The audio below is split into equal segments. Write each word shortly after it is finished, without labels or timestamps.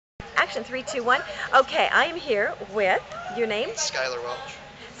Action, 3, 2, 1. Okay, I am here with your name. Skylar Welch.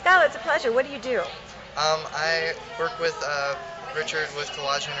 Skylar, it's a pleasure. What do you do? I work with Richard with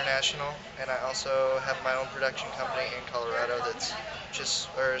Collage International, and I also have my own production company in Colorado that's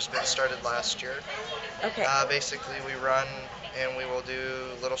has been started last year. Okay. Basically, we run and we will do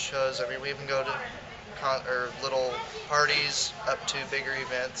little shows. We even go to little parties up to bigger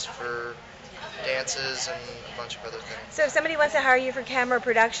events for dances and a bunch of other things. So if somebody wants to hire you for camera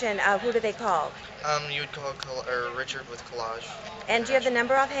production, who do they call? You would call Richard with Collage. And do you have the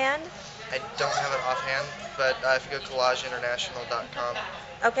number offhand? I don't have it offhand, but if you go collageinternational.com.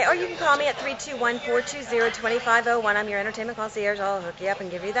 Okay, or you can call me at 321-420-2501. I'm your entertainment concierge. I'll hook you up and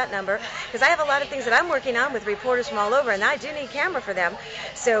give you that number because I have a lot of things that I'm working on with reporters from all over, and I do need camera for them.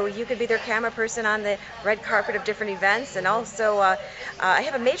 So you could be their camera person on the red carpet of different events. And also, I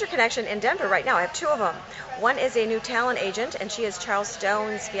have a major connection in Denver right now. I have two of them. One is a new talent agent, and she is Charles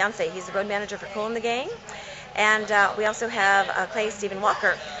Stone's fiance. He's the road manager for Kool and the Gang. And we also have Clay Stephen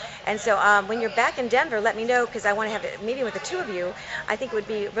Walker. And so when you're back in Denver, let me know because I want to have a meeting with the two of you. I think it would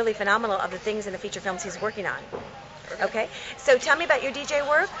be really phenomenal of the things in the feature films he's working on. Okay? So tell me about your DJ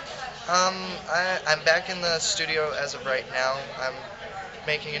work. I'm back in the studio as of right now. I'm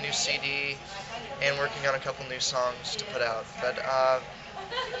making a new CD and working on a couple new songs to put out. But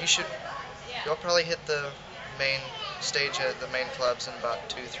you'll probably hit the main stage at the main clubs in about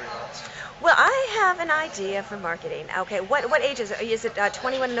 2-3 months. Well, I have an idea for marketing. Okay, what age is it? Is it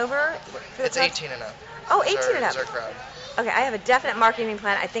 21 and over? It's 18 and up. Oh, 18 and up. Is our crowd. Okay, I have a definite marketing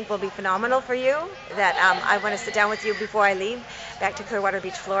plan I think will be phenomenal for you that I want to sit down with you before I leave back to Clearwater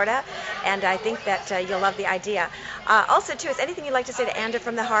Beach, Florida, and I think that you'll love the idea. Also, too, is anything you'd like to say to Anda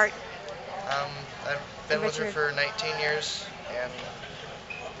from the heart? I've been with her for 19 years, and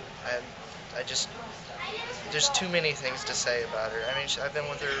I just... There's too many things to say about her. I mean, I've been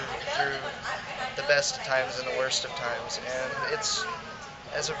with her through the best of times and the worst of times, and it's,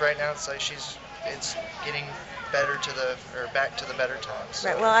 as of right now, it's like it's getting better back to the better times. So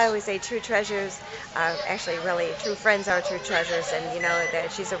right. Well, I always say true treasures, actually, really, true friends are true treasures, and you know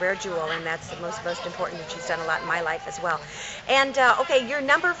that she's a rare jewel, and that's the most important. And she's done a lot in my life as well. And okay, your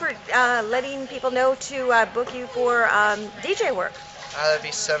number for letting people know to book you for DJ work. That'd be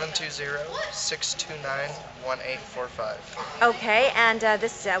 720-629-1845. Okay, and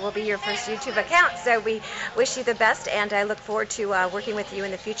this will be your first YouTube account, so we wish you the best, and I look forward to working with you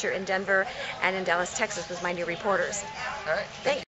in the future in Denver and in Dallas, Texas with my new reporters. All right. Thanks.